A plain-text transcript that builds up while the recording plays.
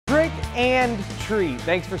and treat.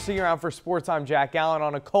 Thanks for sticking around for sports. I'm Jack Allen.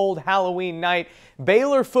 On a cold Halloween night,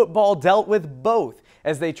 Baylor football dealt with both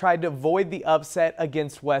as they tried to avoid the upset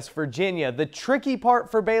against West Virginia. The tricky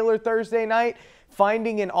part for Baylor Thursday night,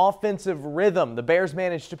 finding an offensive rhythm. The Bears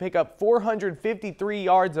managed to pick up 453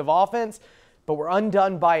 yards of offense, but were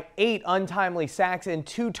undone by 8 untimely sacks and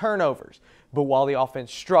 2 turnovers. But while the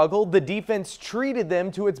offense struggled, the defense treated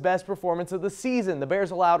them to its best performance of the season. The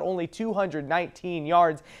Bears allowed only 219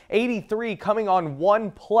 yards, 83 coming on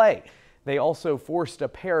 1 play. They also forced a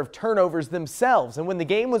pair of turnovers themselves, and when the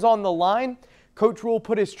game was on the line, Coach Rule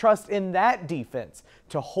put his trust in that defense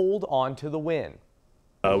to hold on to the win.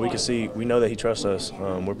 We know that he trusts us.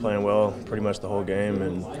 We're playing well pretty much the whole game,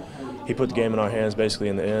 and he put the game in our hands basically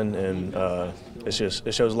in the end, and it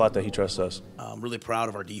shows a lot that he trusts us. I'm really proud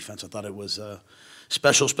of our defense. I thought it was a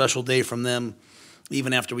special day from them.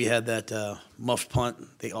 Even after we had that muffed punt,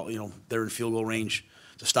 they're in field goal range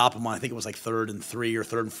to stop them on. I think it was like 3rd and 3 or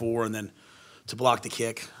 3rd and 4, and then to block the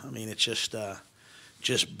kick. I mean, it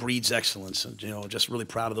just breeds excellence, and just really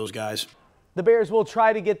proud of those guys. The Bears will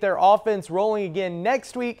try to get their offense rolling again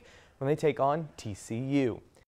next week when they take on TCU.